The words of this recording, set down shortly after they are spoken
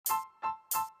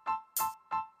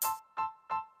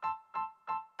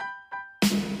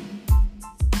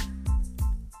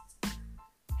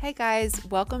Hey guys,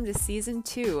 welcome to season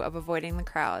 2 of Avoiding the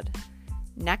Crowd.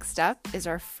 Next up is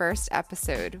our first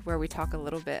episode where we talk a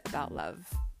little bit about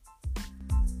love.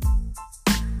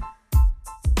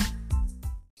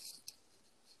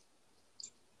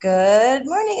 Good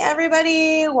morning,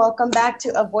 everybody. Welcome back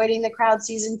to Avoiding the Crowd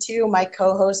season 2. My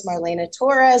co-host Marlena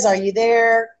Torres, are you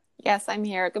there? Yes, I'm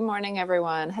here. Good morning,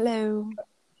 everyone. Hello.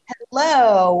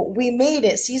 Hello. We made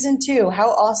it, season 2.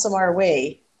 How awesome are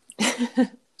we?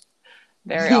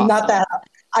 Very awesome. Not that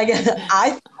I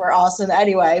think we're awesome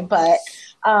anyway, but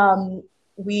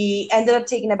we ended up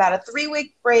taking about a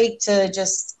 3-week break to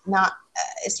just not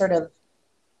sort of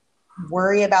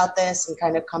worry about this and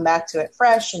kind of come back to it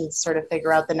fresh and sort of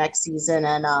figure out the next season.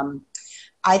 And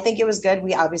I think it was good.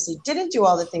 We obviously didn't do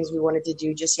all the things we wanted to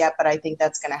do just yet, but I think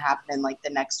that's going to happen in like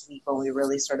the next week when we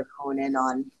really sort of hone in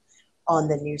on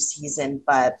the new season.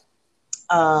 But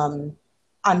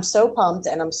I'm so pumped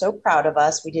and I'm so proud of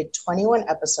us. We did 21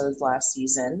 episodes last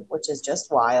season, which is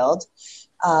just wild.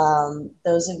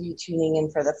 Those of you tuning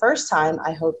in for the first time,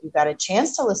 I hope you got a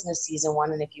chance to listen to season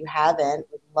 1. And if you haven't,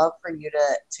 we'd love for you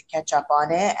to catch up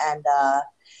on it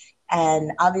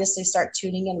and obviously start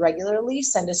tuning in regularly.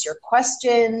 Send us your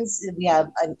questions. We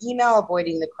have an email,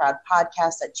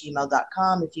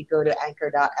 avoidingthecrowdpodcast@gmail.com. If you go to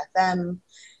anchor.fm,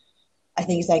 I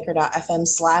think it's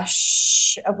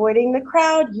anchor.fm/avoiding the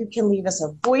crowd. You can leave us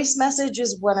a voice message,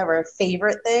 is one of our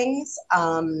favorite things.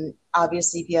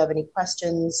 Obviously, if you have any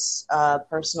questions,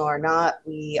 personal or not,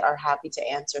 we are happy to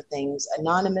answer things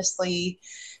anonymously.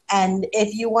 And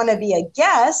if you want to be a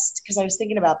guest, because I was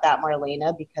thinking about that,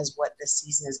 Marlena, because what this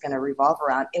season is going to revolve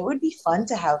around, it would be fun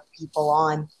to have people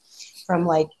on from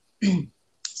like,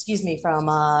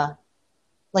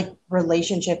 like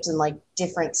relationships in like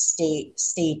different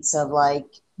states of like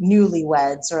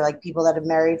newlyweds, or like people that have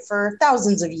married for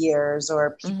thousands of years,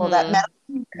 or people that met on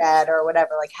the internet or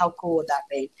whatever. Like, how cool would that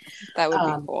be? That would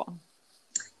be cool.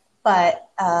 But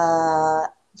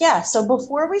yeah, so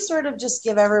before we sort of just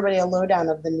give everybody a lowdown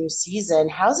of the new season,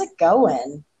 how's it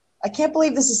going? I can't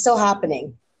believe this is still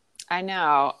happening. I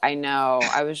know.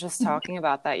 I was just talking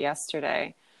about that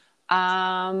yesterday.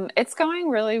 It's going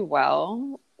really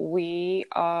well. We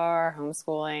are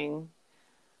homeschooling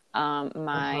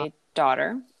my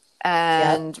daughter,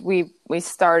 and we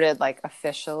started like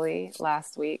officially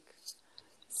last week.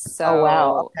 So oh,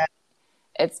 wow. Okay.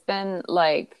 It's been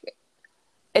like,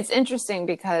 it's interesting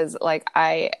because like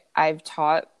I've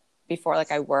taught before,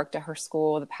 like I worked at her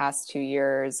school the past 2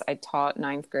 years. I taught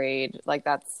 9th grade. Like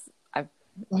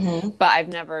but I've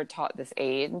never taught this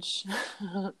age.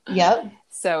 Yep.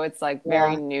 So it's like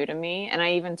very new to me. And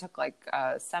I even took like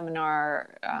a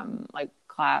seminar, like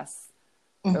class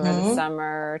over the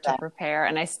summer to prepare.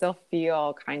 And I still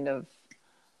feel kind of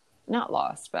not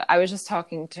lost, but I was just I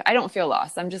don't feel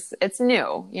lost. It's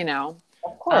new, you know?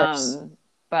 Of course.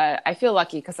 But I feel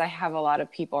lucky because I have a lot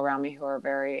of people around me who are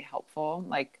very helpful.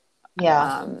 Like,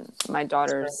 my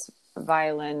daughter's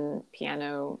violin,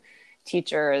 piano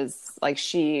teacher is like,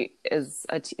 she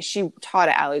taught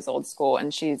at Allie's old school,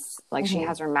 and she's like, she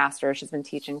has her master's. She's been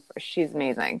teaching she's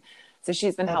amazing. So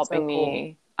she's been helping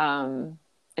me. And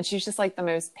she's just like the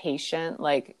most patient,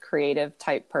 like creative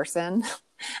type person.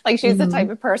 Like she's the type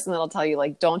of person that'll tell you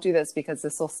like, don't do this because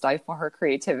this will stifle her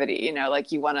creativity. You know,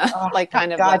 like you want to like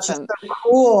kind of let them. So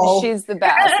cool. She's the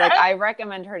best. Like I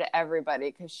recommend her to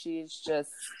everybody because she's just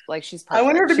like, she's perfect. I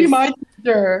want her to be my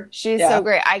teacher. She's so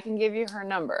great. I can give you her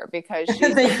number because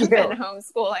she's been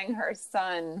homeschooling her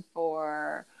son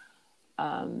for,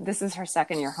 this is her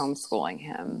second year homeschooling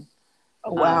him.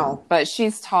 Oh, wow. But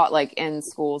she's taught like in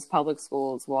schools, public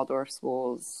schools, Waldorf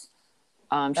schools.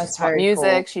 She's taught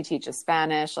music. Cool. She teaches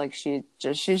Spanish. Like she's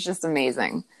just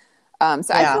amazing. So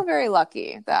I feel very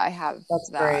lucky that I have That's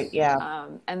that. Great. Yeah.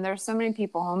 And there's so many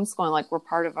people homeschooling. Like we're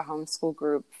part of a homeschool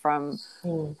group from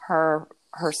her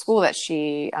school that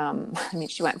she, I mean,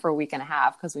 she went for a week and a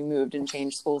half because we moved and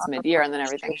changed schools mid-year, and then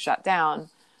everything shut down.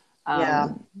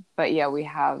 But yeah, we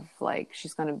have like,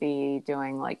 she's going to be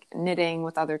doing like knitting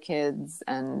with other kids,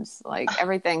 and like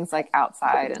everything's like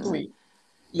outside, and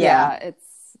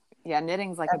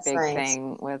knitting's like That's a big nice.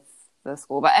 thing with the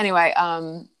school. But anyway,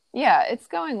 it's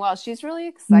going well. She's really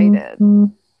excited.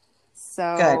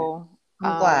 So good.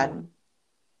 I'm glad.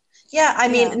 Yeah, I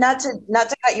mean, not to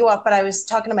cut you off, but I was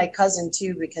talking to my cousin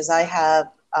too, because I have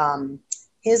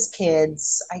his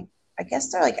kids. I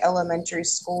guess they're like elementary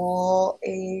school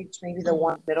age, maybe the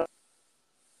one middle.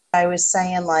 I was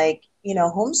saying like, you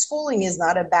know, homeschooling is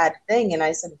not a bad thing, and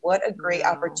I said, what a great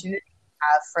opportunity to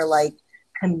have for like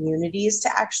communities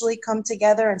to actually come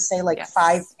together and say like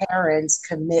 5 parents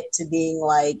commit to being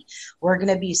like, we're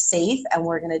going to be safe and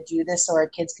we're going to do this so our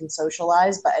kids can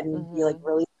socialize, but and be like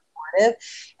really supportive.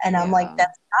 And I'm like,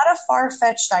 that's not a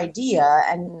far-fetched idea.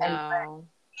 And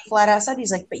flat out said,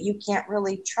 he's like, but you can't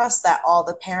really trust that all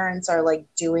the parents are like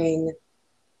doing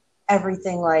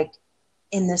everything like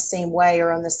in the same way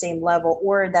or on the same level,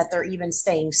 or that they're even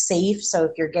staying safe. So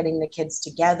if you're getting the kids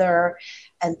together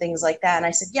and things like that. And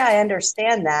I said, yeah, I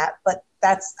understand that, but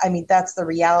that's the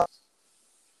reality.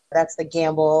 That's the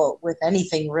gamble with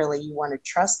anything, really. You want to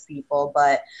trust people.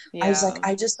 But I was like,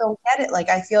 I just don't get it. Like,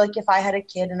 I feel like if I had a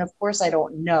kid, and of course I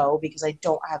don't know because I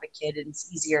don't have a kid and it's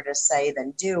easier to say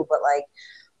than do, but like,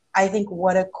 I think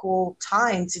what a cool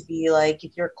time to be like,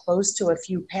 if you're close to a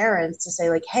few parents, to say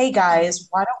like, hey guys,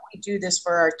 why don't we do this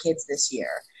for our kids this year?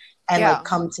 And like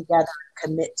come together,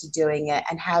 commit to doing it,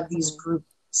 and have these group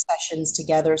sessions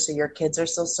together so your kids are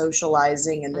still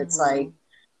socializing. And it's like,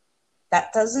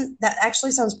 that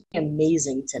actually sounds pretty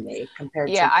amazing to me compared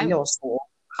to real school.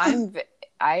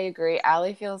 I agree.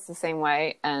 Allie feels the same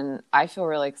way, and I feel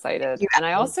really excited. And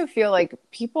I also feel like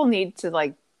people need to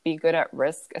like be good at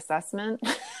risk assessment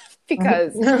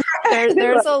because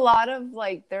there's a lot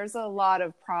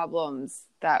of problems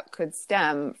that could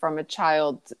stem from a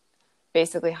child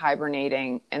basically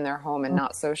hibernating in their home and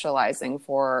not socializing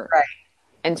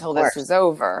until this is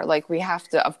over. Like, we have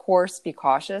to, of course, be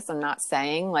cautious. I'm not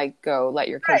saying like go let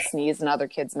your kids sneeze in other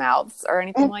kids' mouths or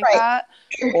anything like that,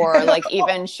 or like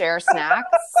even share snacks,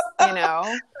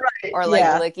 or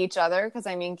like lick each other, because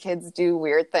I mean, kids do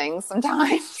weird things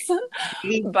sometimes.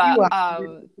 But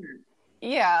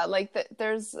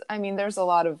there's a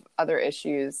lot of other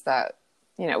issues that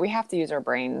we have to use our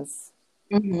brains.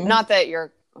 Not that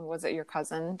was it your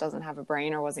cousin doesn't have a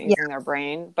brain or wasn't using their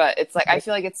brain, but it's like, I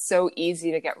feel like it's so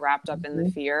easy to get wrapped up in the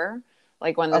fear.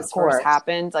 Like when this first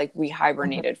happened, like we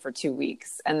hibernated for 2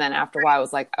 weeks. And then after a while I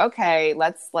was like, okay,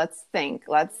 let's think,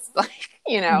 let's like,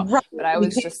 but I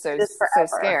was just so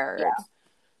scared.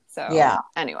 So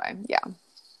anyway,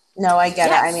 No, I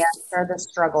get it. I mean, I'm sure the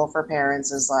struggle for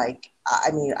parents is like,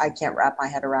 I can't wrap my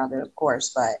head around it, of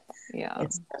course, but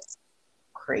it's just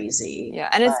crazy.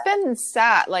 And it's been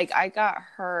sad. Like I got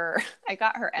her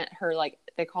like,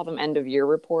 they call them end of year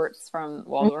reports from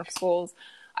Waldorf schools.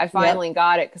 I finally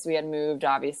got it because we had moved,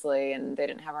 obviously, and they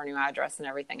didn't have our new address and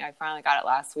everything. I finally got it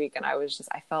last week, and I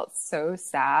felt so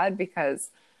sad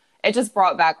because it just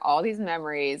brought back all these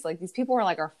memories. Like, these people were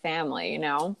like our family,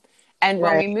 And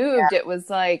when we moved, it was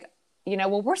like,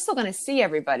 well, we're still going to see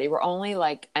everybody. We're only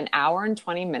like an hour and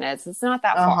 20 minutes. It's not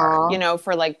that far,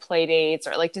 for like play dates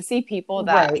or like to see people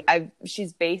that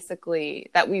she's basically,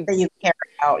 that you care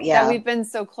about, that we've been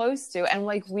so close to. And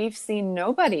like, we've seen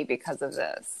nobody because of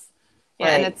this.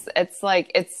 And it's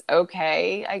like, it's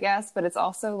okay, I guess, but it's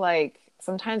also like,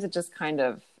 sometimes it just kind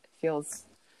of feels,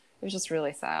 it was just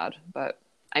really sad. But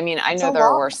I mean, I know there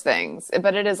are worse things,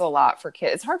 but it is a lot for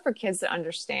kids. It's hard for kids to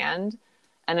understand.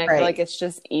 And I feel like it's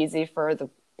just easy for the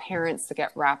parents to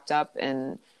get wrapped up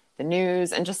in the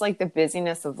news and just like the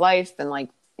busyness of life and like,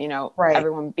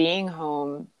 everyone being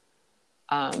home.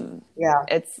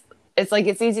 It's like,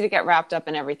 it's easy to get wrapped up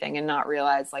in everything and not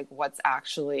realize like what's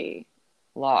actually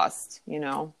lost, I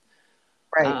don't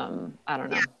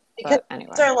know. But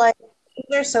anyway.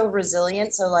 They're so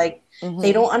resilient. So like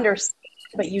they don't understand,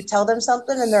 but you tell them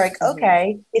something and they're like,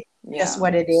 okay, it's just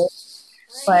what it is.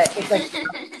 But it's like,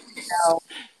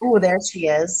 oh, there she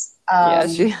is.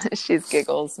 She's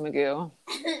Giggles Magoo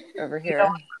over here.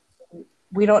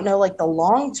 We don't know like the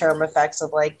long-term effects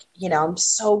of like, I'm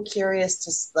so curious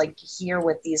to like hear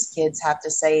what these kids have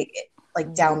to say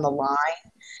like down the line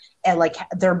and like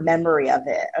their memory of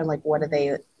it and like what do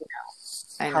they,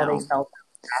 how they felt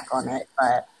back on it.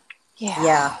 But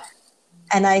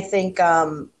and I think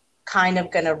kind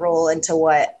of going to roll into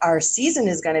what our season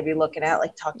is going to be looking at,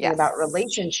 like talking about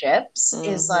relationships,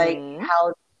 is like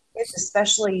how it's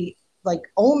especially like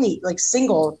only like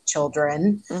single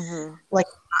children, like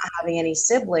not having any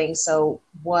siblings. So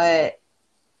what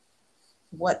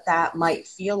that might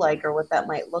feel like or what that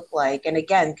might look like. And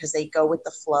again, because they go with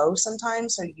the flow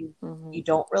sometimes. So you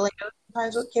don't really know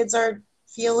sometimes what kids are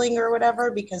feeling or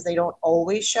whatever, because they don't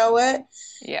always show it.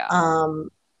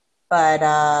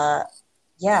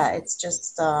 It's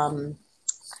just I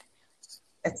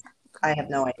have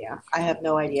no idea. I have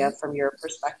no idea from your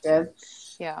perspective.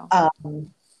 Well,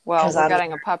 we're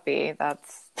getting a puppy.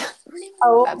 That's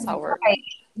that's how we're.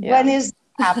 When is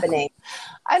happening?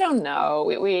 I don't know.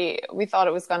 We thought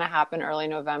it was going to happen early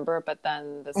November, but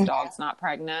then this dog's not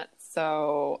pregnant,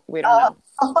 so we don't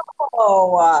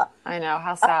know. I know,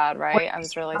 how sad, right? I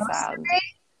was really sad.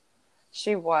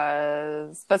 She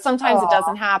was, but sometimes it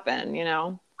doesn't happen,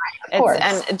 course.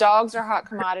 And dogs are hot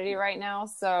commodity right now.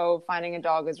 So finding a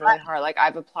dog is really hard. Like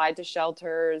I've applied to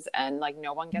shelters and like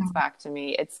no one gets back to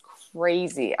me. It's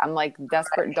crazy. I'm like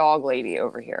desperate dog lady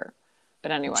over here.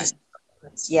 But anyway.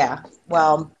 Yeah.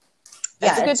 Well,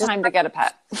 it's a good time to get a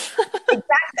pet. Exactly.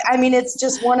 I mean, it's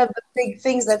just one of the big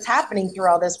things that's happening through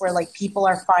all this where like people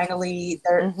are finally,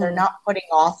 they're not putting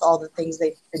off all the things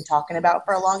they've been talking about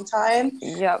for a long time.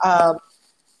 Yep.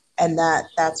 And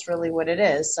that's really what it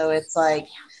is. So it's like,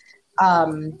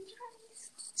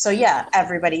 so yeah,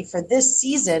 everybody, for this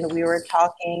season, we were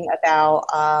talking about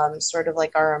sort of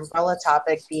like our umbrella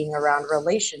topic being around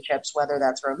relationships, whether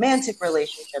that's romantic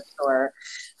relationships or,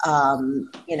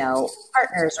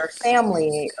 partners or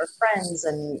family or friends.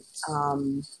 And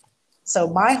so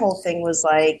my whole thing was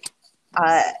like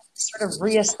sort of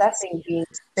reassessing being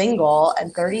single.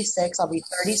 And 36, I'll be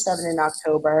 37 in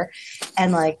October.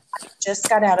 And like, I just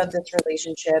got out of this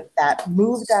relationship that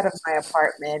moved out of my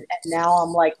apartment. And now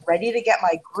I'm like ready to get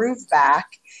my groove back.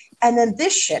 And then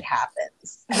this shit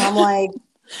happens. And I'm like,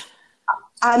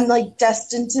 I'm like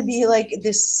destined to be like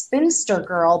this spinster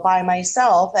girl by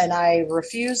myself. And I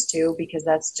refuse to, because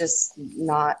that's just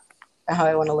not how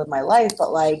I want to live my life.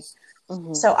 But like,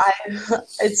 so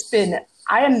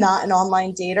I am not an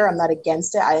online dater. I'm not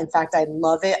against it. In fact, I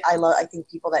love it. I think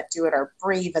people that do it are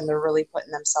brave and they're really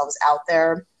putting themselves out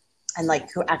there and like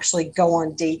who actually go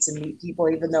on dates and meet people,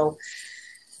 even though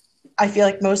I feel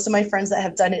like most of my friends that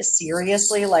have done it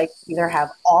seriously, like either have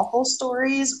awful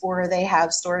stories or they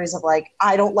have stories of like,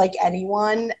 I don't like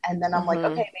anyone. And then I'm like,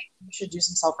 okay, maybe you should do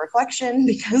some self-reflection,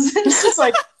 because it's just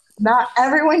like, not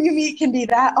everyone you meet can be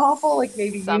that awful. Like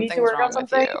maybe you need to work on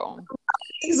something.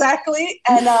 Exactly.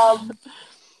 And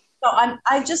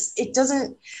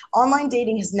online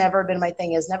dating has never been my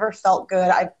thing. Has never felt good.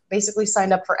 I basically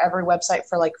signed up for every website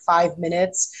for like 5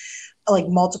 minutes, like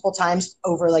multiple times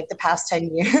over like the past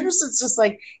 10 years. It's just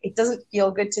like, it doesn't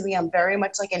feel good to me. I'm very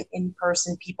much like an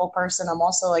in-person people person. I'm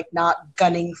also like not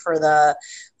gunning for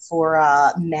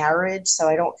marriage. So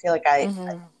I don't feel like I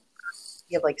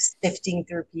like sifting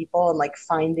through people and like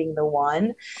finding the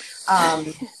one.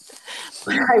 I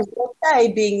will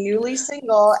say, being newly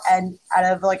single and out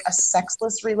of like a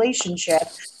sexless relationship,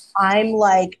 I'm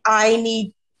like, I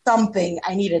need something.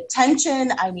 I need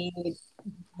attention. I need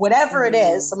whatever it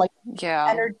is. I'm like,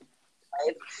 energy.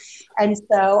 And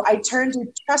so I turned to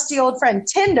trusty old friend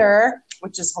Tinder,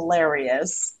 which is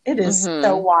hilarious. It is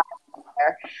so wild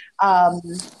there.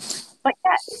 But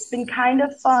yeah, it's been kind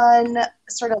of fun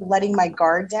sort of letting my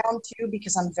guard down too,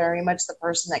 because I'm very much the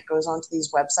person that goes onto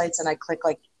these websites and I click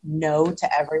like no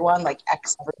to everyone, like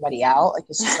X everybody out. Like,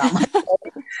 it's just not my thing.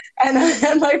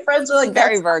 And my friends are like,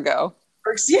 very Virgo.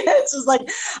 Yeah, it's just like,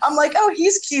 I'm like, oh,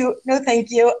 he's cute. No,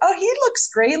 thank you. Oh, he looks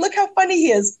great. Look how funny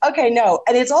he is. Okay, no.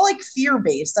 And it's all like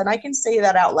fear-based. And I can say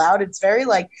that out loud. It's very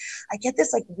like, I get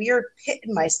this like weird pit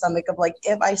in my stomach of like,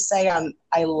 if I say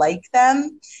I like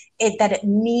them, that it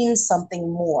means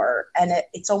something more. And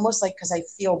it's almost like, because I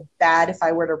feel bad if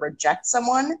I were to reject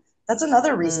someone. That's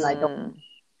another reason I don't.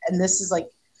 And this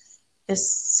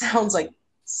sounds like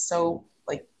so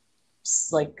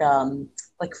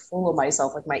like full of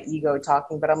myself, like my ego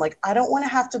talking, but I'm like, I don't want to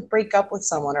have to break up with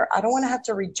someone, or I don't want to have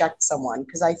to reject someone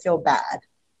because I feel bad.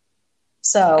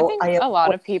 So I think a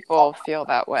lot of people feel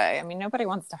that way. I mean, nobody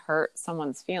wants to hurt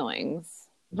someone's feelings.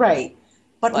 Right.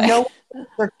 But like, no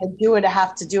one can do it. I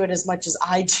have to do it as much as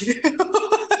I do.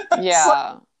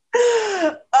 Yeah.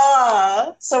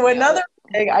 So another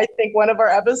thing, I think one of our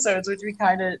episodes, which we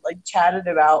kind of like chatted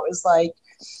about, was like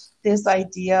this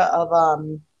idea of,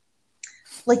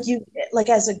 like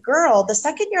as a girl, the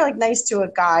second you're like nice to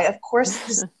a guy, of course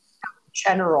this is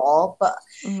general, but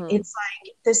it's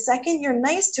like the second you're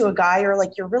nice to a guy, or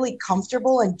like you're really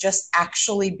comfortable and just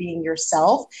actually being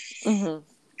yourself,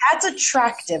 that's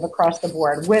attractive across the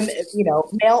board. Women,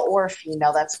 male or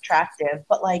female, that's attractive.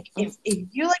 But like if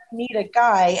you like meet a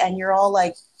guy and you're all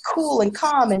like cool and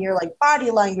calm and your like body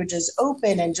language is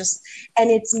open and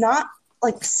it's not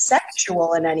like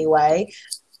sexual in any way,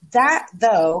 that,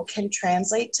 though, can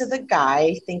translate to the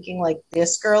guy thinking, like,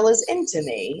 this girl is into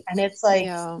me. And it's like,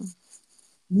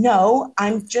 no,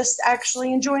 I'm just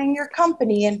actually enjoying your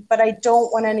company, but I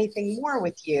don't want anything more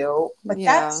with you. But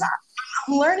I'm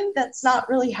learning that's not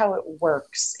really how it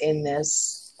works in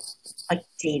this, like,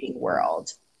 dating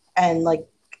world. And, like,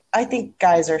 I think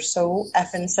guys are so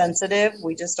effing sensitive.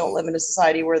 We just don't live in a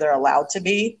society where they're allowed to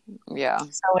be. Yeah. So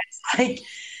it's like...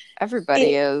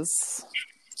 Everybody is...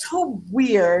 so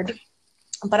weird,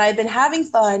 but I've been having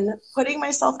fun putting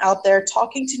myself out there,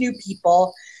 talking to new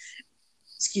people.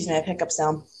 Excuse me, I have hiccups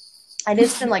now. And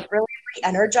it's been like really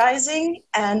energizing.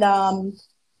 And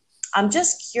I'm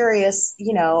just curious,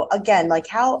 again, like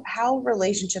how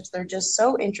relationships, they're just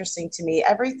so interesting to me.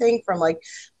 Everything from like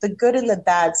the good and the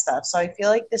bad stuff. So I feel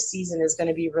like this season is going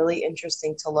to be really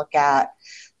interesting to look at.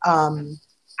 Um,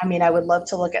 I mean, I would love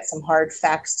to look at some hard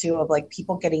facts too of like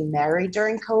people getting married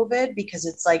during COVID, because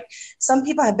it's like some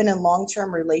people have been in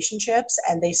long-term relationships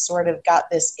and they sort of got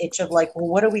this itch of like, well,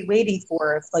 what are we waiting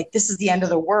for if like this is the end of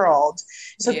the world?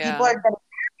 So people Yeah. are getting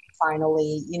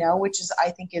finally, which is,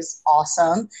 I think, is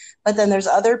awesome. But then there's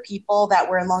other people that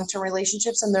were in long-term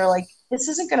relationships and they're like, this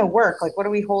isn't going to work. Like, what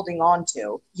are we holding on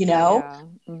to, Yeah.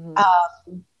 Mm-hmm.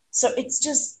 So it's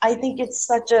just, I think it's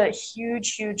such a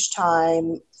huge, huge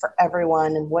time for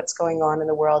everyone and what's going on in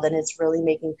the world. And it's really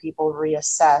making people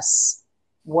reassess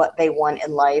what they want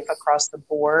in life across the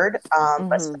board,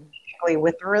 but Mm-hmm. specifically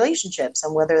with the relationships,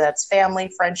 and whether that's family,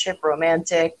 friendship,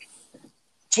 romantic,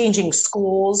 changing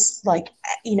schools, like,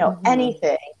 Mm-hmm.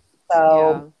 anything. Yeah.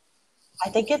 So I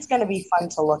think it's going to be fun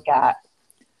to look at.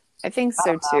 I think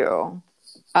so too.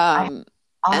 I, Um,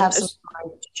 I'll and have some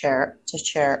time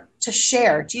to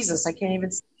share. Jesus, I can't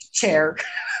even share.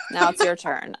 now it's your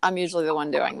turn. I'm usually the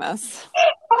one doing this.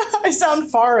 I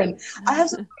sound foreign. I have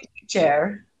some to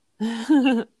share.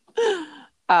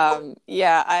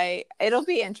 Yeah, it'll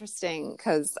be interesting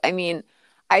because I mean,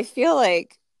 I feel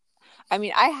like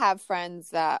I have friends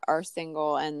that are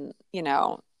single and,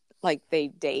 like they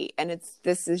date and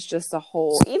this is just a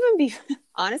whole even be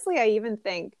honestly, I even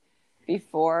think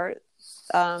before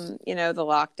the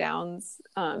lockdowns,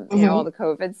 all Mm-hmm. the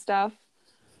COVID stuff,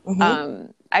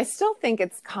 Mm-hmm. I still think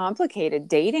it's complicated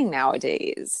dating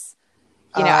nowadays.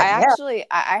 Yeah.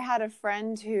 I had a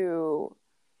friend who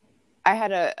I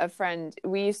had a friend,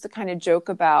 we used to kind of joke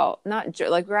about,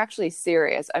 like we're actually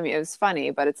serious. I mean, it was funny,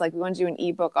 but it's like we want to do an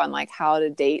ebook on like how to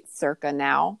date circa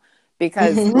now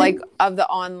because like Mm-hmm. of the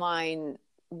online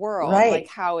world, like Right.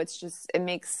 how it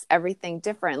makes everything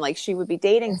different. Like she would be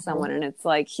dating Mm-hmm. someone and it's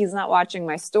like he's not watching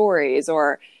my stories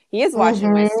or he is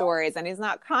watching my Mm-hmm. stories and he's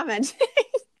not commenting.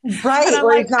 And Right. I'm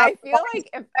Or he's like, not I feel replying to like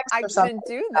if text I or something. couldn't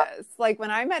do this, like when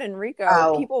I met Enrico,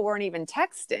 Wow. people weren't even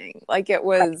texting. Like it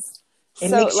was It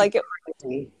so makes you like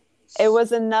crazy. it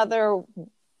was another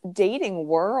dating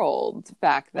world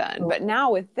back then. But Mhm.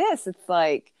 now with this, it's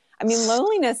like, I mean,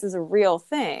 loneliness is a real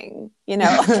thing,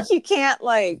 like you can't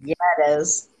Yeah, it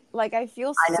is. like I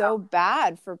feel I know. so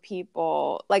bad for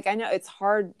people. Like I know it's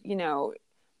hard,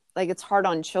 like it's hard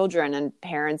on children and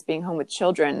parents being home with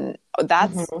children.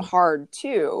 That's Mm-hmm. hard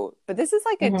too. But this is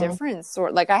like a Mm-hmm. different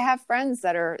sort. Like I have friends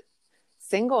that are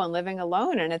single and living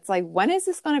alone and it's like when is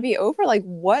this going to be over? Like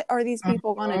what are these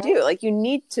people going to Mm-hmm. do? Like you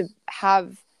need to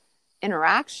have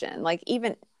interaction. Like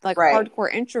even like Right.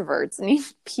 hardcore introverts need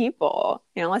people,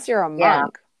 unless you're a Yeah.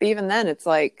 monk. But even then, it's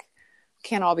like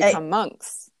can't all Eh, become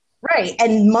monks. right.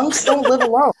 And monks don't live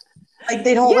alone. Like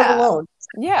they don't live Yeah, alone.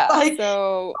 yeah. Like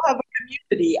So, have a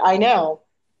community. I know.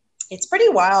 It's pretty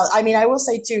wild. I mean, I will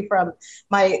say too, from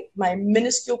my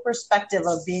minuscule perspective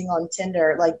of being on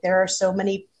Tinder, like there are so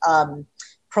many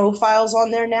profiles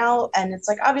on there now, and it's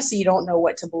like obviously you don't know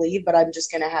what to believe, but I'm just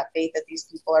gonna have faith that these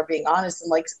people are being honest. And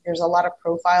like, there's a lot of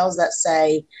profiles that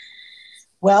say,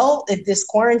 well, if this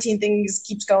quarantine thing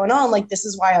keeps going on, like this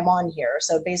is why I'm on here.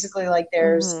 So basically, like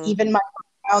there's mm-hmm. even my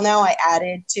profile now, I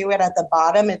added to it at the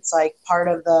bottom. It's like part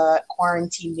of the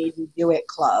quarantine made me do it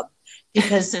club,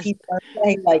 because people are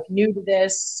saying like new to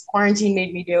this, quarantine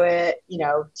made me do it.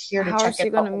 Here to How is check she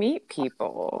it going to out. meet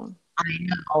people? I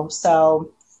know.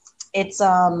 So it's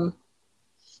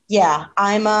yeah,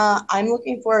 I'm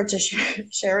looking forward to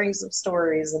sharing some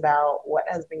stories about what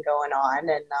has been going on,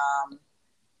 and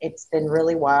it's been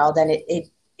really wild, and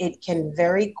it can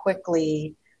very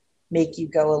quickly make you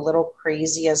go a little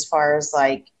crazy as far as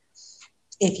like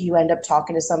if you end up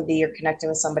talking to somebody or connecting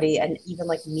with somebody and even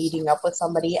like meeting up with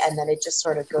somebody and then it just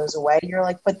sort of goes away. You're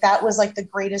like, but that was like the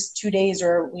greatest 2 days.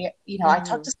 Or I talked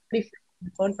Mm-hmm. to somebody on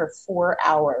the phone for 4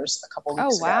 hours a couple Oh,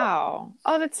 weeks ago. wow.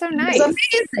 Oh, that's so It was nice.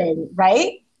 amazing,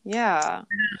 right? Yeah.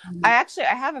 I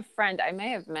have a friend, I may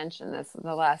have mentioned this in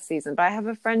the last season, but I have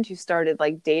a friend who started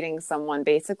like dating someone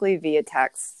basically via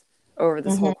text over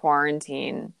this Mm-hmm. whole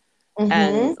quarantine.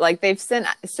 And Mm-hmm. like they've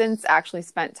since actually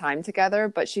spent time together,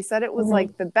 but she said it was Mm-hmm.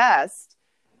 like the best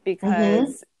Mm-hmm.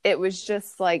 because it was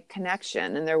just like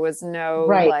connection and there was no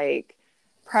Right. like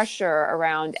pressure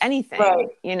around Right.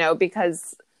 anything,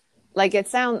 because like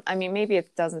I mean, maybe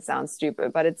it doesn't sound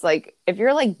stupid, but it's like if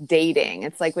you're like dating,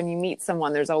 it's like when you meet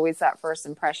someone, there's always that first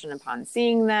impression upon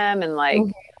seeing them. And like,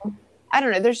 Mm-hmm. I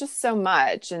don't know, there's just so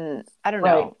much. And I don't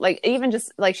Right. know, like, even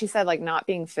just like she said, like not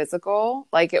being physical,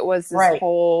 like it was this Right.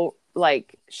 whole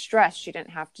like stress she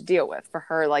didn't have to deal with for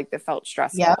her, like that felt Yeah.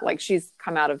 stressful. Like she's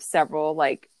come out of several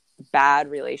like bad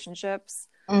relationships.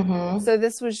 So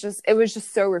this was just, it was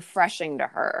just so refreshing to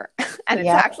her. And it's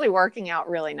actually working out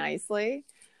really nicely.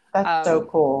 That's so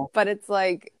cool. But it's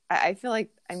like, I feel like,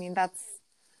 I mean,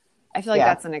 I feel like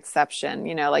that's an exception,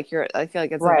 you know, like I feel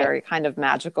like it's a very kind of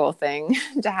magical thing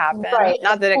to happen.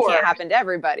 Not that it can't happen to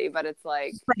everybody, but it's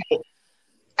like,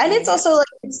 and it's also like,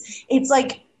 it's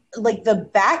like the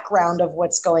background of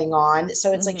what's going on.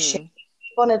 So it's like shaking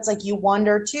people, and it's like, you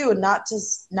wonder too, not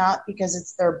because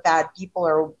it's they're bad people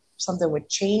or something would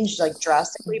change like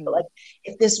drastically, but like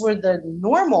if this were the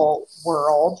normal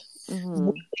world,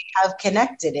 would we have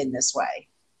connected in this way?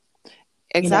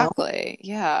 Exactly.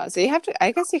 You know? Yeah. So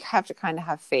I guess you have to kind of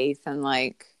have faith and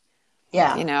like,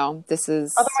 you know, this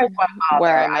is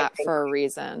where I'm at for a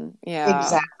reason. Yeah.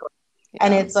 Exactly. Yeah.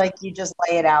 And it's like, you just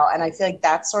lay it out. And I feel like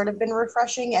that's sort of been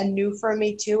refreshing and new for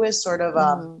me too, is sort of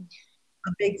a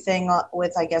big thing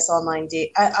with, I guess, online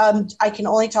date. I can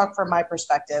only talk from my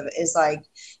perspective, is like,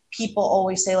 people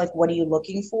always say like, what are you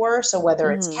looking for? So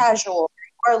whether it's casual,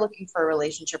 or looking for a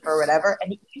relationship or whatever.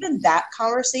 And even that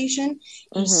conversation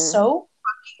is so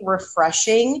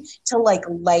refreshing to like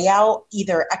lay out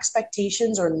either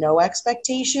expectations or no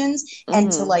expectations,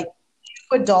 and to like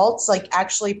adults like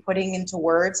actually putting into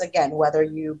words, again, whether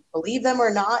you believe them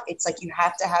or not, it's like you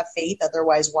have to have faith,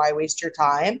 otherwise why waste your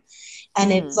time?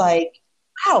 And it's like,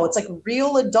 wow, it's like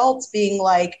real adults being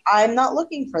like, I'm not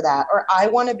looking for that, or I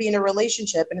want to be in a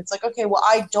relationship, and it's like, okay, well,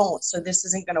 I don't, so this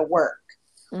isn't going to work.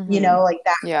 You know, like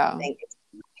that kind of thing. It's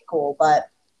really cool. But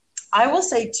I will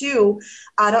say too,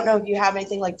 I don't know if you have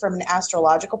anything like from an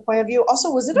astrological point of view. Also,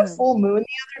 was it a full moon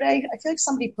the other day? I feel like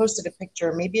somebody posted a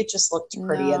picture. Maybe it just looked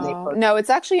pretty and they posted. No, it's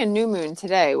actually a new moon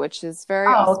today, which is very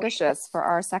auspicious for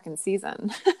our second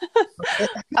season.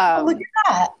 Look at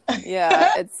that.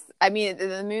 Yeah, I mean,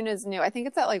 the moon is new. I think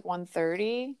it's at like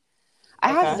 1:30.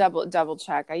 I have to double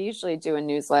check. I usually do a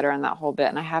newsletter and that whole bit,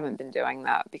 and I haven't been doing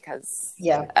that because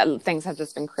things have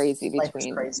just been crazy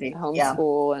between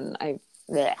homeschool and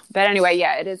But anyway,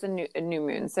 it is a new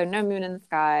moon, so no moon in the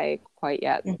sky quite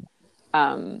yet.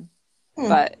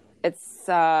 But it's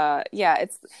I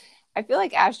feel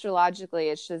like astrologically,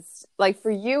 it's just like, for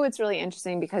you, it's really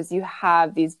interesting because you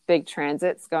have these big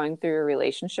transits going through your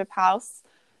relationship house.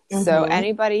 So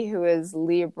anybody who is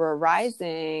Libra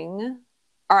rising,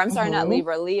 or I'm sorry, not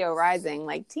Libra, Leo rising,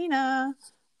 like Tina,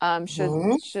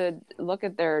 should look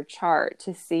at their chart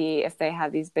to see if they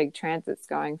have these big transits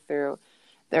going through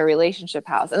their relationship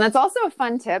house. And that's also a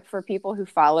fun tip for people who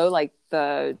follow like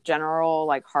the general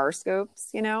like horoscopes,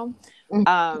 you know.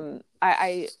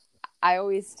 I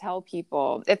always tell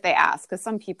people, if they ask, because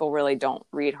some people really don't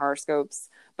read horoscopes,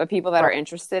 but people that are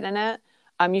interested in it,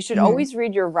 you should always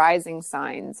read your rising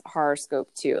signs horoscope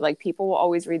too. Like, people will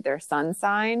always read their sun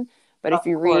sign, but if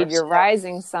you read your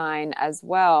rising sign as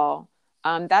well,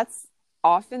 that's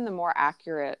often the more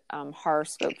accurate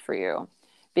horoscope for you.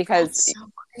 Because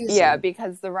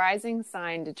because the rising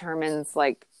sign determines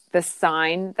like the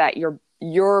sign that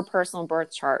your personal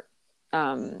birth chart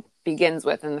begins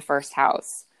with in the first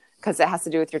house, because it has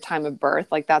to do with your time of birth.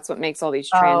 Like, that's what makes all these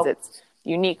transits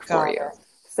unique for you.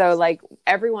 So like,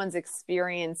 everyone's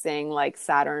experiencing like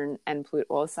Saturn and Pluto.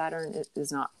 Well, Saturn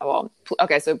is not,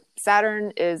 okay. So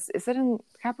Saturn is it in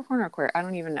Capricorn or Aquarius? I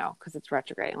don't even know, because it's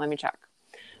retrograde. Let me check.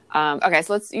 Okay,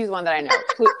 so let's use one that I know.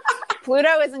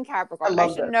 Pluto is in Capricorn.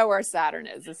 I should know where Saturn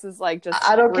is. This is like just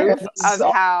proof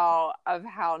of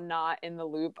how not in the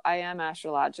loop I am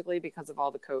astrologically, because of all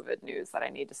the COVID news that I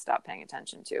need to stop paying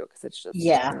attention to, because it's just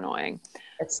annoying.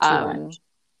 It's too much.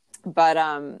 But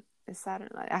is Saturn?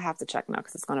 I have to check now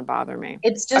because it's going to bother me.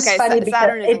 It's just funny because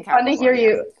it's fun to hear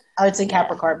you. Oh, it's in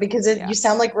Capricorn, because you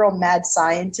sound like real mad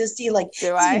scientist-y. Like,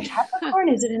 do I? Is it Capricorn?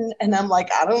 Is it in? And I'm like,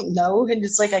 I don't know. And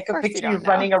it's like, I could picture you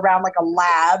running around like a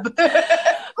lab.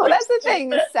 Well, that's the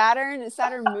thing. Saturn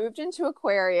moved into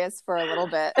Aquarius for a little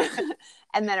bit,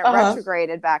 and then it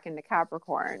retrograded back into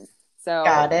Capricorn. So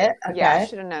got it. Okay. Yeah, I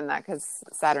should have known that, because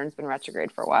Saturn's been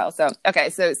retrograde for a while. So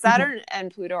so Saturn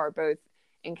and Pluto are both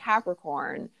in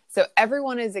Capricorn. So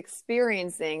everyone is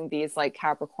experiencing these like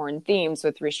Capricorn themes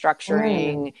with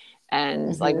restructuring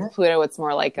and like with Pluto, it's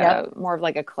more like more of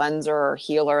like a cleanser or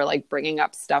healer, like bringing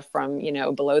up stuff from, you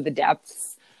know, below the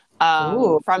depths,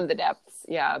 from the depths.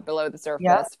 Yeah. Below the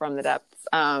surface, from the depths.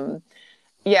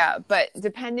 But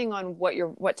depending on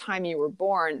what time you were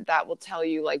born, that will tell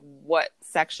you like what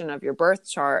section of your birth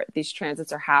chart these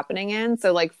transits are happening in.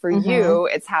 So like for you,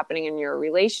 it's happening in your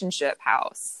relationship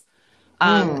house.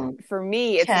 For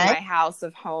me, it's in my house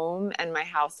of home and my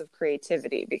house of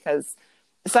creativity, because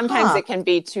sometimes it can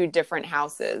be two different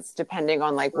houses depending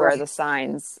on like where the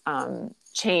signs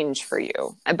change for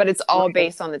you. But it's all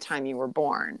based on the time you were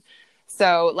born.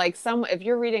 So like if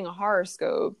you're reading a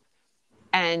horoscope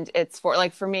and it's for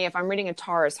like, for me, if I'm reading a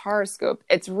Taurus horoscope,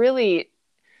 it's really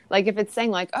like, if it's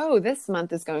saying like, oh, this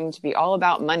month is going to be all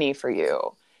about money for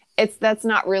you, that's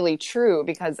not really true,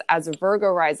 because as a Virgo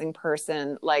rising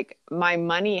person, like my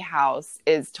money house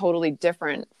is totally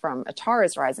different from a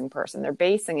Taurus rising person. They're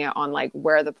basing it on like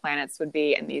where the planets would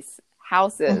be in these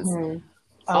houses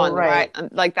on the right.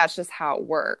 Like that's just how it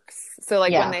works. So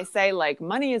like when they say like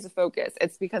money is a focus,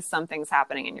 it's because something's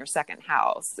happening in your second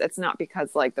house. It's not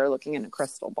because like they're looking in a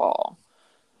crystal ball.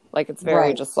 Like it's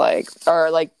very just like, or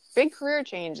like big career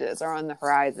changes are on the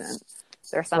horizon.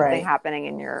 There's something happening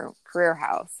in your career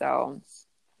house. So,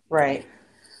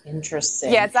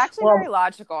 interesting. Yeah, it's actually very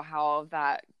logical how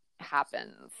that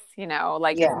happens. You know,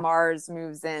 like if Mars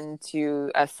moves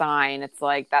into a sign, it's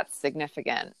like that's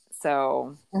significant.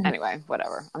 So anyway,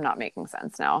 whatever. I'm not making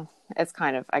sense now. It's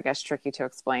kind of, I guess, tricky to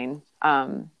explain.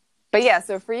 But yeah,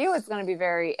 so for you, it's going to be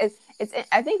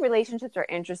I think relationships are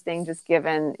interesting just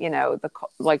given, you know,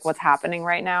 like what's happening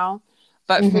right now.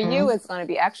 But for you, it's going to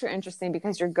be extra interesting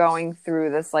because you're going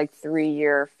through this like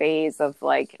 3-year phase of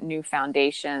like new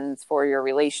foundations for your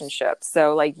relationship.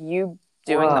 So like you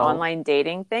doing the online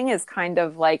dating thing is kind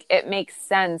of like, it makes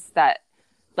sense that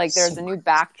like there's a new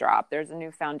backdrop, there's a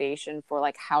new foundation for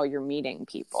like how you're meeting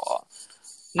people.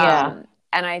 And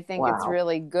I think it's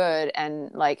really good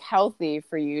and like healthy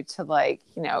for you to like,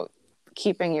 you know,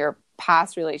 keeping your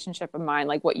past relationship in mind,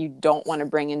 like what you don't want to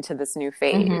bring into this new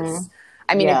phase.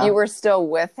 I mean, if you were still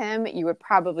with him, you would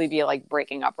probably be like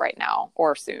breaking up right now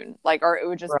or soon, like, or it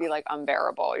would just be like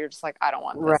unbearable. You're just like, I don't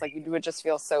want this. Like you would just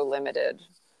feel so limited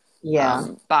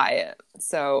by it.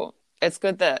 So it's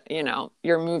good that, you know,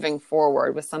 you're moving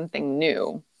forward with something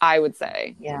new, I would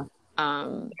say.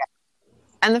 And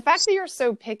the fact that you're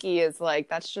so picky is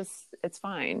like, it's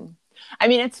fine. I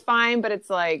mean, it's fine, but it's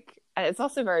like, it's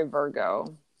also very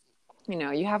Virgo. You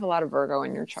know, you have a lot of Virgo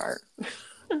in your chart.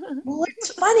 Well,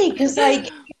 it's funny because like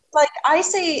I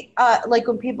say, like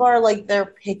when people are like they're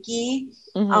picky,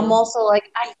 I'm also like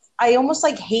I almost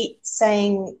like hate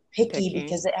saying picky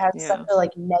because it has such a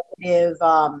like negative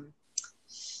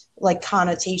like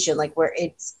connotation, like where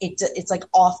it's like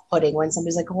off-putting when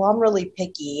somebody's like, well, I'm really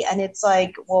picky, and it's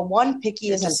like, well, one,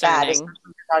 picky isn't bad, especially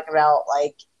when you're talking about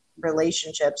like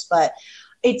relationships, but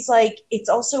it's like it's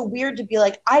also weird to be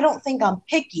like, I don't think I'm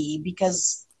picky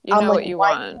because you know what you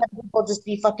want. Can't people just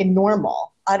be fucking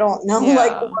normal? I don't know.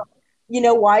 Like, you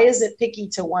know, why is it picky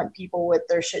to want people with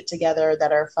their shit together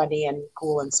that are funny and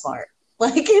cool and smart?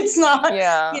 Like, it's not. You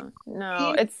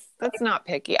know, no, that's not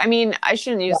picky. I mean, I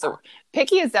shouldn't use the word.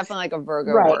 Picky is definitely like a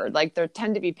Virgo word. Like, there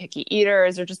tend to be picky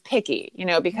eaters or just picky, you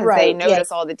know, because they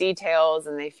notice all the details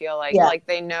and they feel like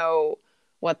they know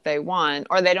what they want,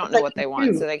 or they don't know what they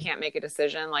want, so they can't make a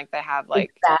decision. Like they have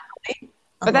like. Exactly.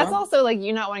 But that's also like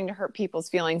you not wanting to hurt people's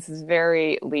feelings is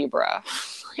very Libra,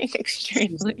 like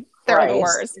extremely. They're the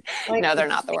worst. Like, no, they're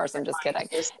not the worst. I'm just kidding.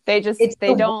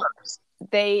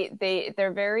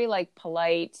 They're very like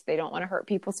polite. They don't want to hurt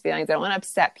people's feelings. They don't want to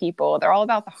upset people. They're all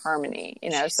about the harmony,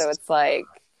 you know? So it's like,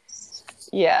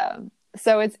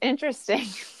 so it's interesting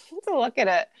to look at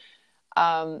it.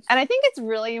 And I think it's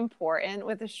really important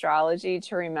with astrology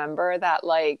to remember that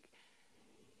like,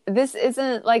 this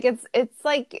isn't like, it's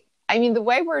like, I mean, the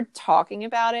way we're talking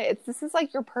about it, this is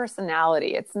like your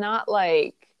personality. It's not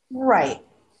like,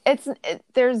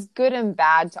 there's good and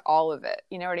bad to all of it.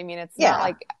 You know what I mean? It's not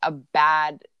like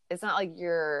it's not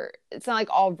like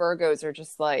all Virgos are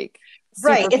just like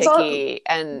super picky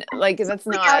and like, that's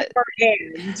not.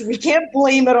 We can't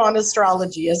blame it on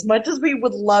astrology as much as we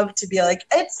would love to be like,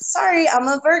 sorry, I'm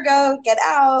a Virgo, get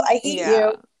out. I hate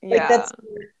you. Like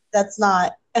that's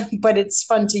not. But it's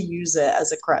fun to use it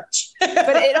as a crutch.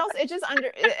 But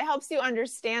it helps you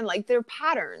understand like their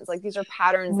patterns. Like these are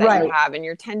patterns that you have and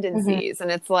your tendencies.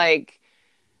 And it's like,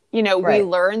 you know, we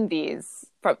learn these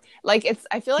from like,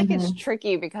 I feel like it's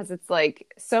tricky because it's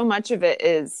like so much of it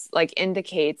is like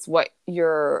indicates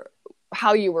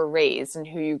how you were raised and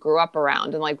who you grew up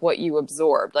around and like what you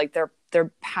absorbed. Like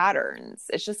they're patterns.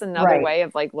 It's just another way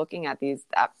of like looking at these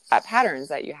at patterns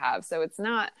that you have. So it's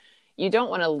not, you don't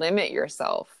want to limit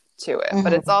yourself to it,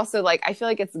 but it's also like, I feel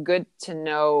like it's good to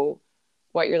know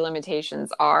what your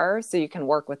limitations are so you can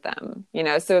work with them, you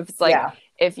know? So if it's like,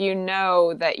 if you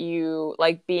know that you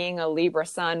like being a Libra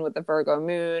sun with the Virgo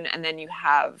moon, and then you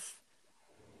have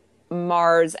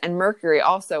Mars and Mercury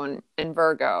also in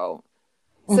Virgo.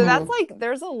 So that's like,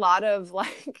 there's a lot of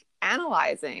like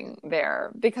analyzing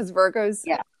there because Virgo's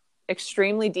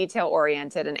extremely detail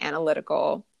oriented and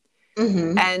analytical.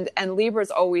 And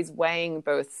Libra's always weighing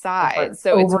both sides.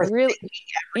 So it's really,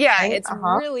 it's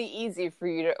really easy for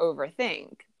you to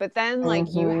overthink. But then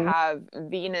like you have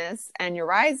Venus and your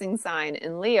rising sign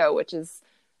in Leo, which is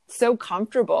so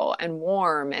comfortable and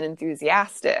warm and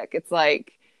enthusiastic. It's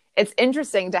like, it's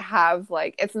interesting to have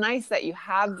like, it's nice that you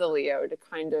have the Leo to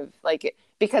kind of like,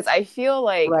 because I feel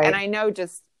like, and I know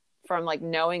just from like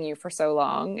knowing you for so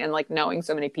long and like knowing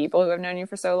so many people who have known you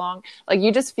for so long, like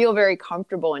you just feel very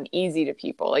comfortable and easy to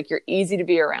people. Like you're easy to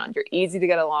be around. You're easy to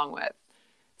get along with.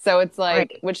 So it's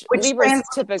like, which Libras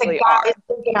typically are.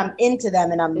 Thinking I'm into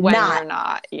them and I'm when not. You're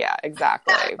not. Yeah,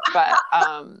 exactly. But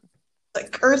a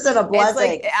curse and a blessing.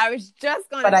 Like, I was just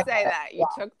going to say that. You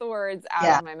took the words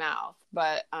out of my mouth.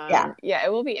 But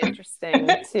it will be interesting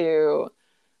to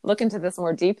look into this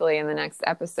more deeply in the next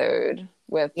episode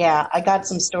with. Yeah, I got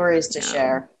some stories to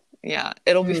share. Yeah,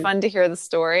 it'll be fun to hear the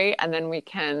story, and then we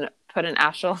can put an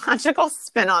astrological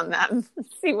spin on them,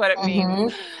 see what it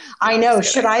means. I know.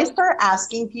 Should I start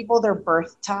asking people their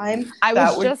birth time? I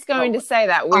was just going to say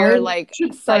that we're like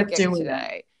psychic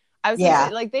today. I was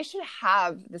thinking, like, they should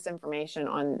have this information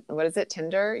on, what is it,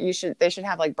 Tinder? They should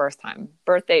have like birth time,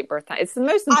 birth date, birth time. It's the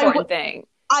most important thing.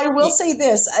 I will say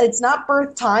this: it's not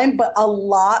birth time, but a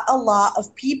lot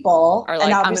of people are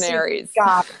like, I'm an Aries.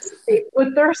 God, they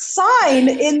put their sign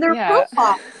in their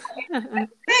profile.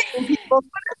 People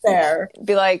put it there.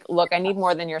 Be like, look, I need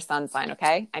more than your sun sign,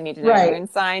 okay? I need to know your moon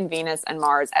sign, Venus, and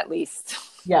Mars at least.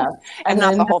 Yeah, and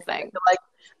not the whole thing. Like,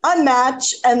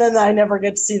 unmatch, and then I never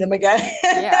get to see them again.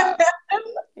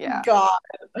 God.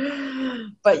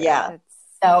 But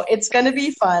it's going to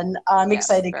be fun. I'm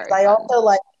excited because I also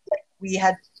like we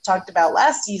had talked about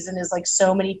last season is like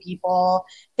so many people,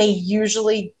 they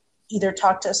usually either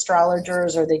talk to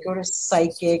astrologers or they go to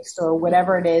psychics or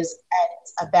whatever it is, and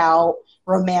it's about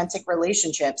romantic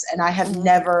relationships. And I've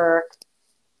never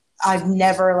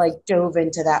like dove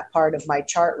into that part of my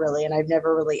chart really, and I've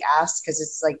never really asked because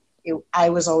it's like I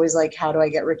was always like, how do I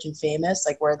get rich and famous?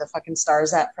 Like, where are the fucking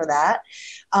stars at for that?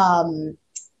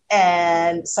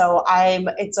 And so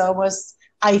it's almost,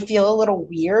 I feel a little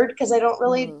weird because I don't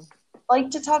really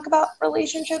like to talk about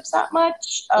relationships that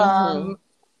much. So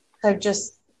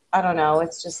just, I don't know.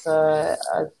 It's just a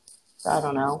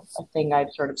thing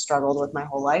I've sort of struggled with my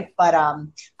whole life. But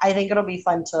I think it'll be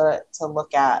fun to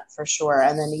look at for sure.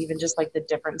 And then even just like the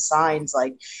different signs,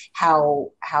 like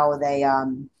how they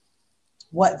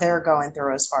what they're going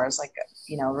through as far as like,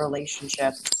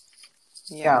 relationships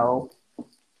go.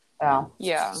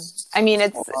 Yeah. I mean,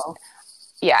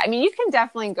 I mean, you can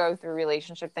definitely go through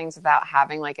relationship things without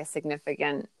having like a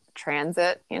significant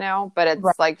transit, but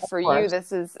it's like for you,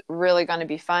 this is really going to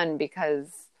be fun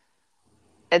because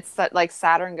it's like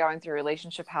Saturn going through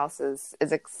relationship houses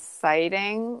is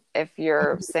exciting if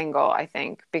you're single, I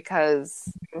think, because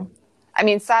I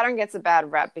mean, Saturn gets a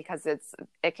bad rep because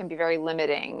it can be very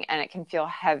limiting and it can feel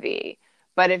heavy.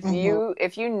 But if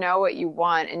you know what you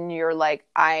want and you're like,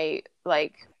 I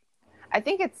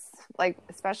think it's like,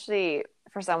 especially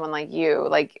for someone like you,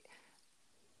 like,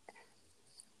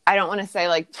 I don't want to say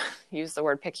like, use the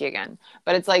word picky again,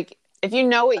 but it's like, if you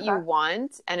know what you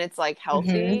want and it's like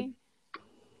healthy,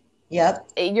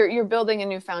 you're building a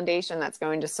new foundation that's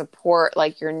going to support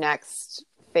like your next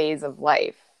phase of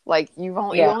life. Like you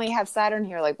only have Saturn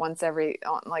here like once every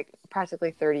like practically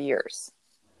 30 years.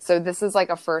 So this is like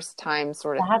a first time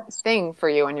sort of thing for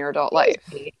you in your adult life.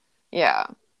 Yeah.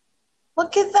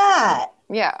 Look at that.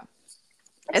 Yeah.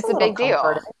 It's a big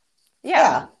deal.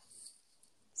 Yeah.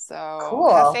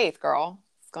 So have faith, girl.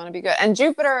 It's going to be good. And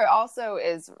Jupiter also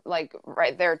is like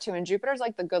right there too. And Jupiter's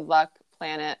like the good luck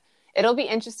planet. It'll be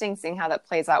interesting seeing how that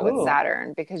plays out with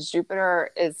Saturn because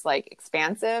Jupiter is like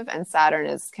expansive and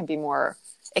Saturn can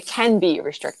be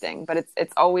restricting, but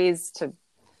it's always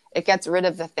it gets rid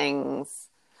of the things.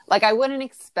 Like I wouldn't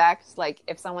expect like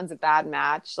if someone's a bad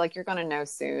match, like you're going to know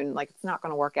soon, like it's not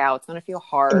going to work out. It's going to feel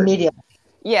hard. Immediately.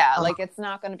 Yeah. Like it's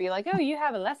not going to be like, oh, you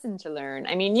have a lesson to learn.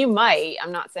 I mean, you might,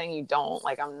 I'm not saying you don't,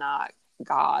 like I'm not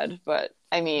God, but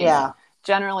I mean,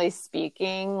 generally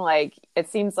speaking, like it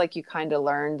seems like you kind of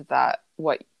learned that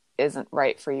what isn't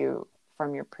right for you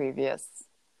from your previous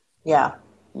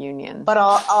union. But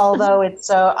although it's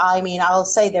I mean, I'll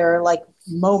say there are like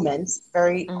moments,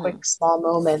 very quick, small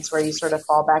moments where you sort of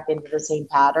fall back into the same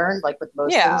pattern, like with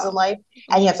most things in life,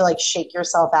 and you have to like shake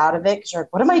yourself out of it because you're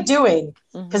like, what am I doing?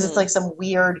 Because it's like some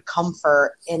weird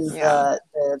comfort in the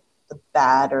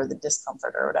bad or the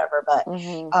discomfort or whatever. But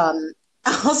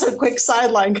also, quick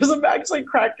sideline, because I'm actually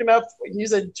cracking up when you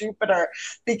said Jupiter,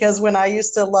 because when I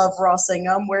used to love Ross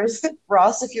Ingham, where's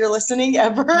Ross, if you're listening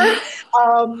ever,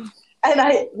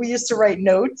 we used to write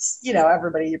notes.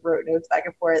 Everybody wrote notes back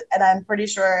and forth. And I'm pretty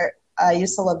sure I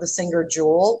used to love the singer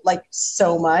Jewel like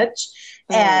so much.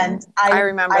 And I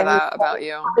remember that about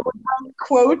you. I would write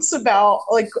quotes about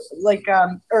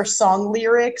or song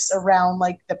lyrics around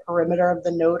like the perimeter of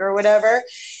the note or whatever.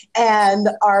 And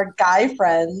our guy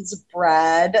friends,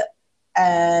 Brad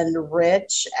and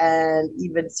Rich and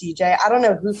even CJ, I don't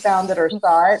know who found it or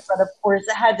saw it, but of course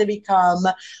it had to become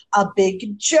a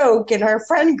big joke in our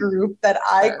friend group that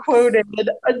I quoted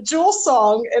a Jewel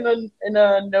song in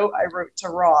a note I wrote to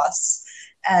Ross.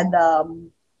 And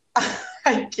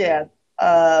I can't.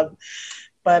 But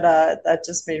that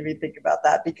just made me think about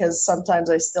that, because sometimes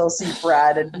I still see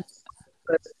Brad and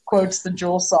quotes the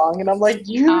Jewel song, and I'm like,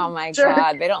 oh my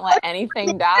God, they don't let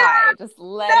anything die. Just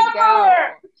let it go.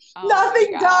 Oh,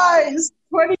 nothing dies.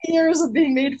 20 years of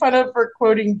being made fun of for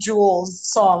quoting Jewel's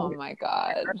song. Oh my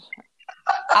God.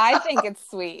 I think it's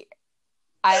sweet.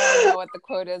 I don't know what the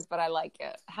quote is, but I like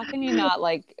it. How can you not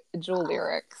like Jewel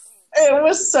lyrics? It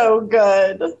was so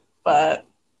good, but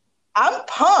I'm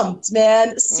pumped,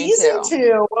 man. Season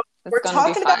 2, we're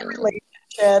talking about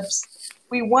relationships.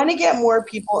 We want to get more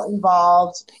people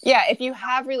involved. Yeah, if you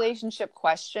have relationship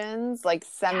questions, like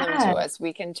send them to us.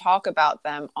 We can talk about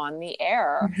them on the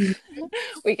air. Mm-hmm.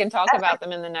 We can talk about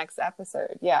them in the next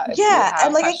episode. Yeah.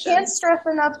 And like questions. I can't stress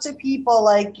enough to people,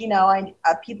 like,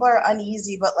 people are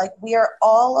uneasy, but like we are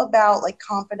all about like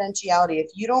confidentiality.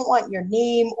 If you don't want your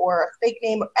name or a fake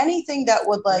name or anything that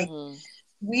would like,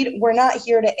 we're not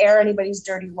here to air anybody's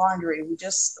dirty laundry. We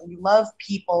love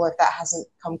people, if that hasn't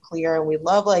come clear, and we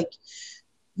love like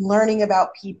learning about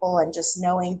people and just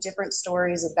knowing different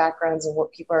stories and backgrounds and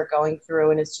what people are going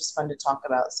through, and it's just fun to talk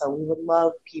about. So we would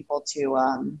love people to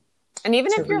and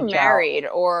even if you're married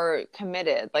or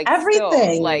committed, like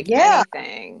everything, still, like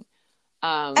anything,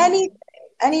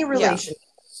 any relationship,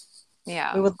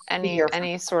 we would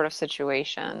any sort of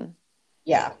situation,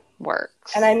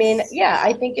 works. And I mean,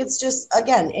 I think it's just,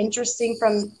 again, interesting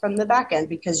from the back end,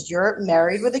 because you're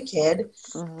married with a kid,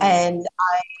 and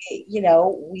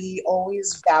we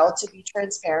always vow to be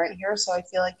transparent here. So I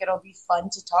feel like it'll be fun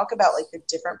to talk about like the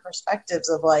different perspectives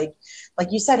of like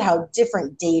you said, how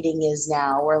different dating is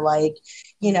now, or like,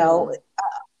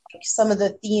 like some of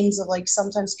the themes of like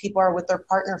sometimes people are with their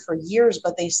partner for years,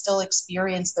 but they still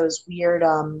experience those weird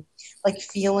like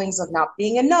feelings of not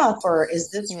being enough, or is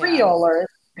this real, or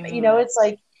it's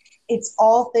like, it's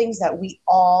all things that we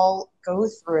all go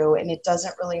through, and it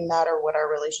doesn't really matter what our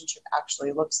relationship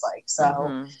actually looks like.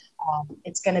 So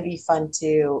it's going to be fun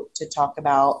to talk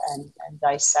about and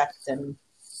dissect. And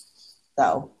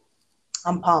so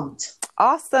I'm pumped.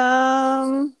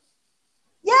 Awesome.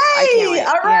 Yay.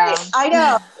 All right. Yeah. I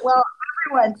know. Well,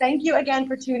 everyone, thank you again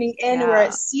for tuning in. We're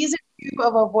at season 2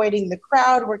 of Avoiding the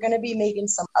Crowd. We're going to be making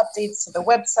some updates to the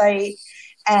website,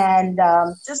 and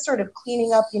just sort of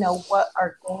cleaning up, what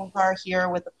our goals are here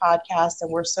with the podcast. And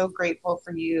we're so grateful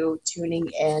for you tuning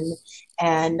in.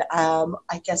 And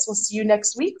I guess we'll see you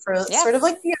next week for sort of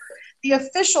like the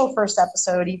official first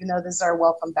episode, even though this is our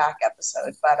welcome back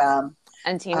episode. But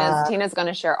and Tina's going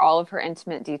to share all of her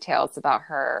intimate details about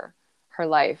her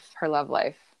life, her love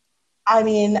life. I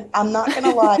mean, I'm not going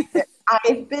to lie.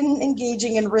 I've been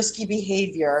engaging in risky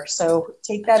behavior, so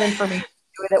take that information,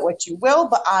 do it at what you will.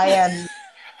 But I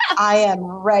am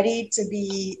ready to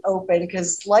be open,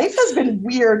 because life has been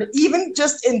weird, even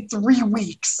just in 3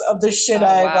 weeks of the shit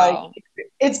like.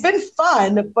 It's been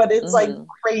fun, but it's like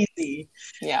crazy.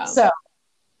 Yeah. So,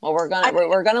 well, we're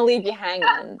gonna leave you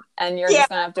hanging, and you're just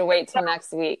gonna have to wait till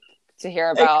next week to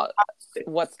hear about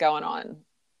what's going on.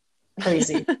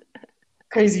 Crazy.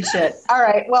 Crazy shit. All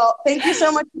right. Well, thank you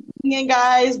so much for tuning in,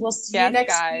 guys. We'll see you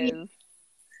next week.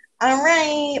 All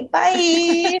right.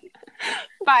 Bye.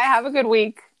 Bye. Have a good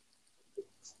week.